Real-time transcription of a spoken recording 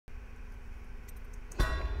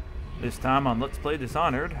This time on Let's Play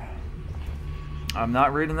Dishonored. I'm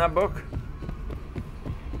not reading that book.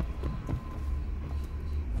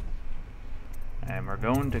 And we're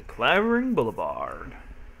going to Clavering Boulevard.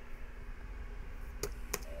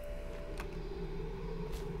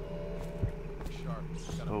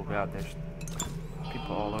 Oh god, there's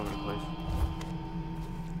people all over the place.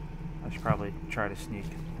 I should probably try to sneak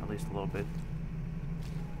at least a little bit.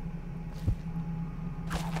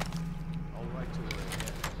 All right to her again.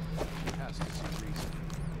 He has to see reason.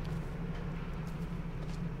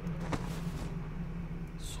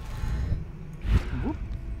 Whoop.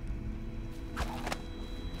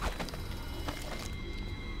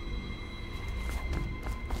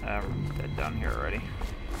 Everyone's dead down here already.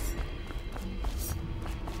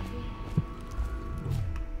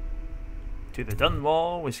 To the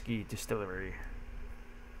Dunwall Whiskey Distillery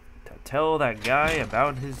to tell that guy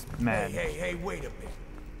about his man. Hey, wait a minute.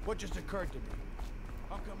 What just occurred to me?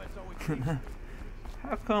 How come it's always me?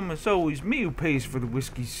 How come it's always me who pays for the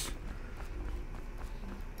whiskeys?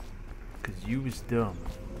 'Cause you was dumb.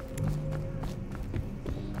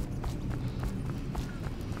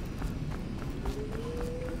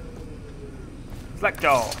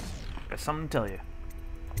 Slackjaw, got something to tell you.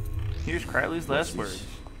 Here's Crowley's last words.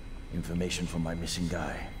 Information from my missing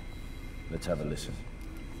guy. Let's have a listen.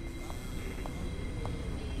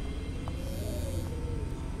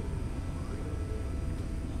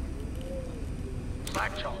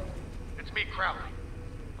 Slackjaw, it's me, Crowley.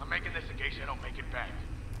 I'm making this in case I don't make it back.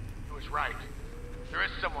 He was right. There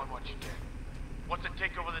is someone wants you dead. Wants to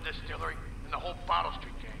take over the distillery and the whole Bottle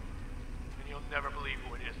Street gang. And you'll never believe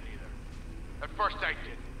who it is neither. At first I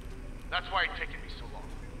didn't. That's why it's taken me so long.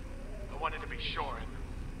 I wanted to be sure and...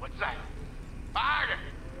 What's that? Ah!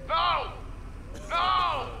 No!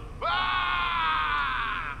 No!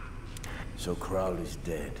 Ah! So Crowley's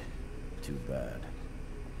dead. Too bad.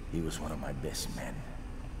 He was one of my best men.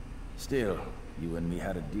 Still, you and me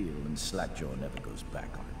had a deal, and Slackjaw never goes back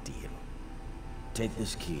on a deal. Take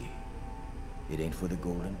this key. It ain't for the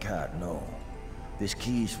Golden Cat, no. This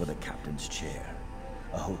key's for the captain's chair.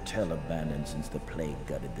 A hotel abandoned since the plague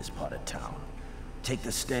gutted this part of town. Take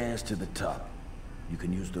the stairs to the top. You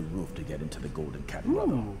can use the roof to get into the Golden Cat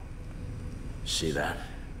rubble. See that?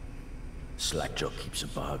 Slackjaw keeps a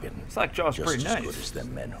bargain. Slackjaw's pretty nice. Just as good as the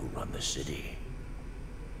men who run the city.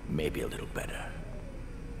 Maybe a little better.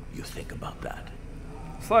 You think about that.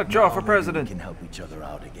 Slackjaw for president. We can help each other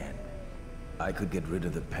out again. I could get rid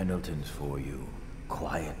of the Pendletons for you,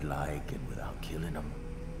 quiet-like and without killing them.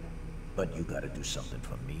 But you gotta do something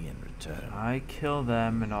for me in return. I kill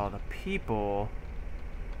them and all the people.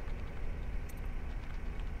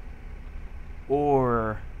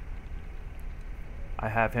 Or I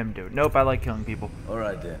have him do it. Nope, I like killing people.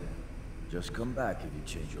 Alright then. Just come back if you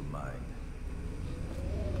change your mind.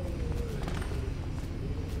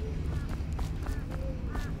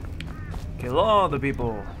 Kill all the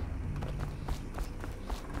people.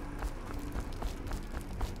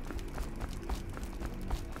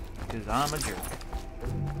 Because I'm a jerk.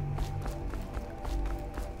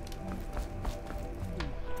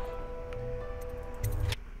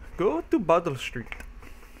 Go to Bottle Street.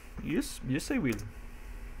 Yes, I will.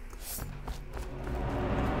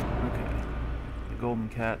 Okay. The Golden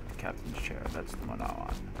Cat, the Captain's Chair. That's the one I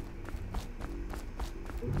want.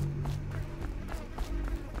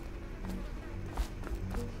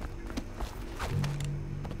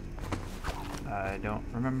 I don't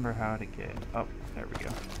remember how to get up. There we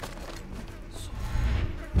go.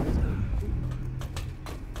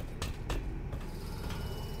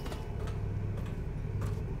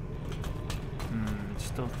 It's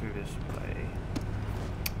still through this way.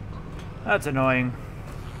 That's annoying.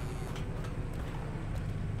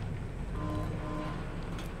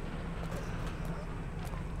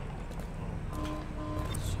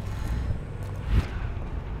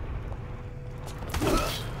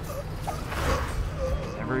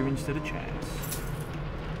 Never even stood a chance.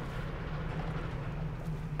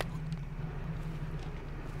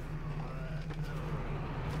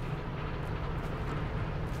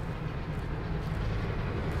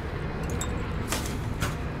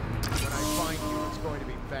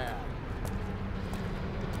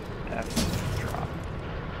 Drop.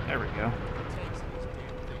 There we go.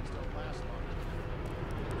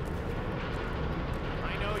 I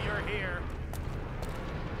know you're here.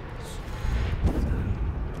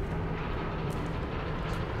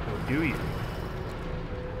 Oh, do you?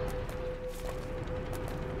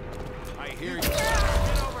 I hear you.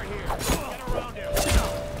 Get over here. Get around him.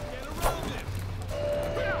 Get around him.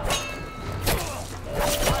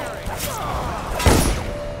 Firing.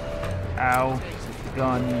 Ow.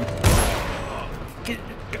 Gun.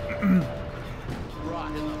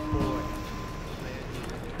 Rot in the void.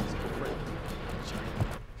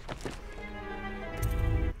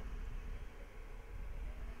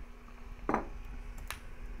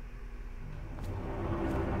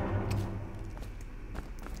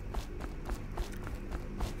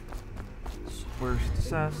 Worst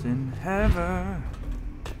assassin ever.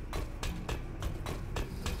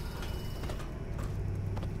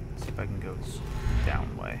 Let's see if I can go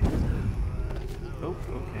down way. Oh,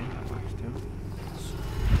 okay, that works too.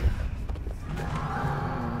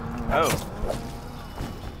 Oh.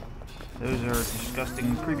 Those are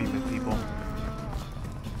disgusting, creepy people.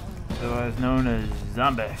 Otherwise known as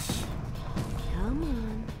zombies. Come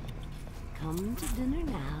on. Come to dinner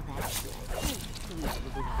now, that's right. Sweet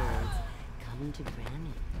little birds. Come to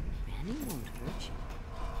Granny. Granny won't hurt you.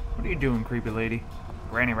 What are you doing, creepy lady?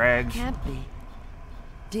 Granny Rags? Can't be.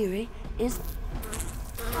 Dearie, is...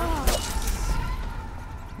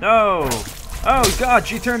 No! Oh god,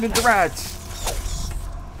 she turned into rats!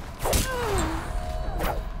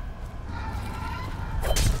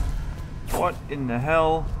 What in the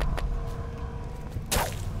hell?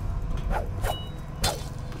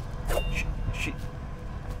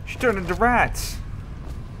 She turned into rats!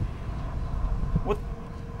 What?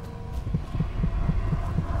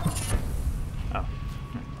 Oh,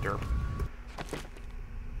 derp.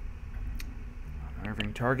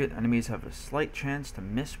 Unnerving target. Enemies have a slight chance to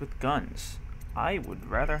miss with guns. I would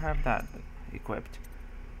rather have that equipped.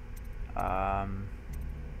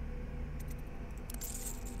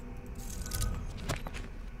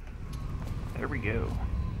 There we go.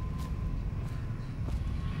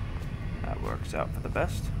 That works out for the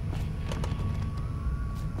best.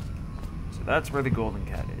 So that's where the golden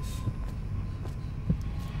cat is.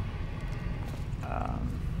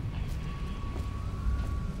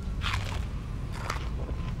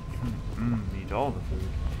 Need all the food.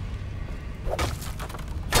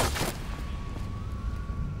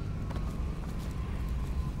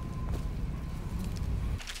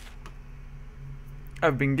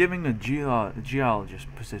 I've been given a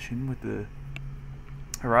geologist position with the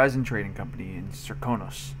Horizon Trading Company in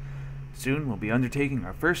Serkonos. Soon we'll be undertaking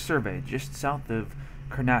our first survey just south of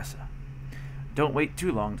Karnasa. Don't wait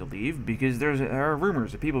too long to leave, because there are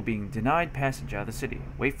rumors of people being denied passage out of the city.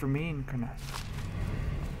 Wait for me in Karnasa.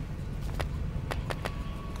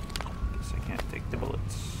 Guess I can't take the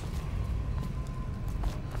bullets.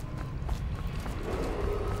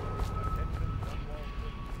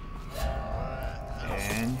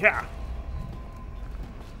 And yeah.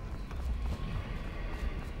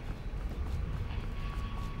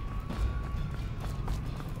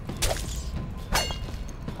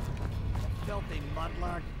 Filthy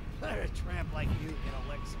mudlark. Let a tramp like you get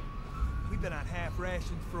elixir. We've been on half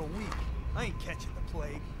rations for a week. I ain't catching the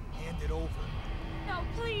plague. Hand it over. No,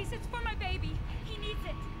 please, it's for my baby. He needs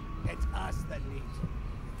it. It's us that needs it.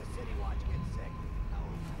 If the city watch gets sick,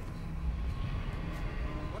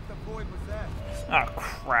 what the void was that? Oh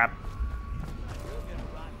crap.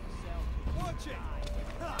 Watch it!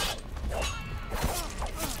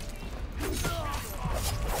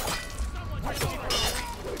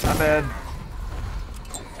 Not bad.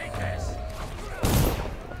 Take this.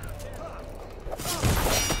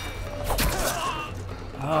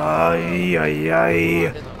 Ay, ay,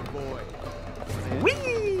 ay.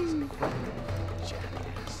 Whee!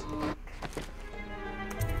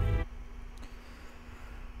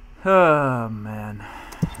 Oh, man.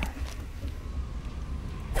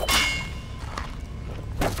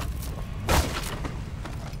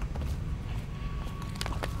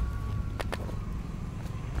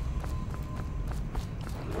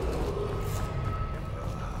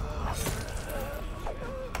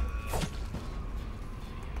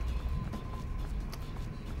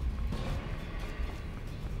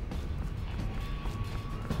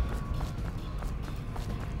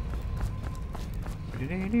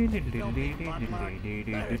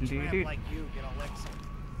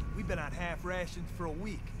 We've been on half rations for a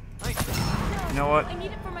week. You know what? I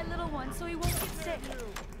need it for my little one so he won't get sick.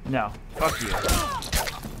 No. Fuck you.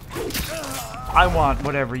 I want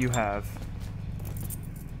whatever you have.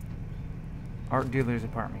 Art dealer's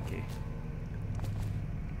apartment key.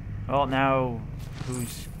 Well, now,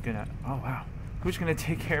 who's gonna... Oh, wow. Who's gonna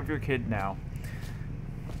take care of your kid now?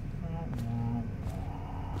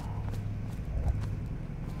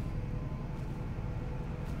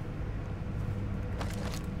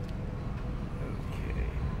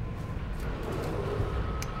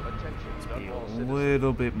 A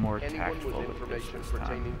little bit more tactful with this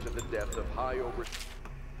time. To the death of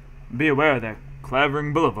Be aware that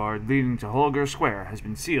Clavering Boulevard leading to Holger Square has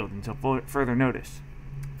been sealed until further notice.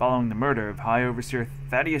 following the murder of High Overseer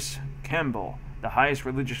Thaddeus Campbell, the highest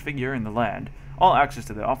religious figure in the land. All access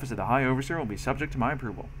to the office of the High Overseer will be subject to my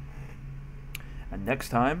approval. And next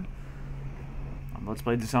time, on Let's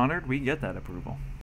Play Dishonored, we get that approval.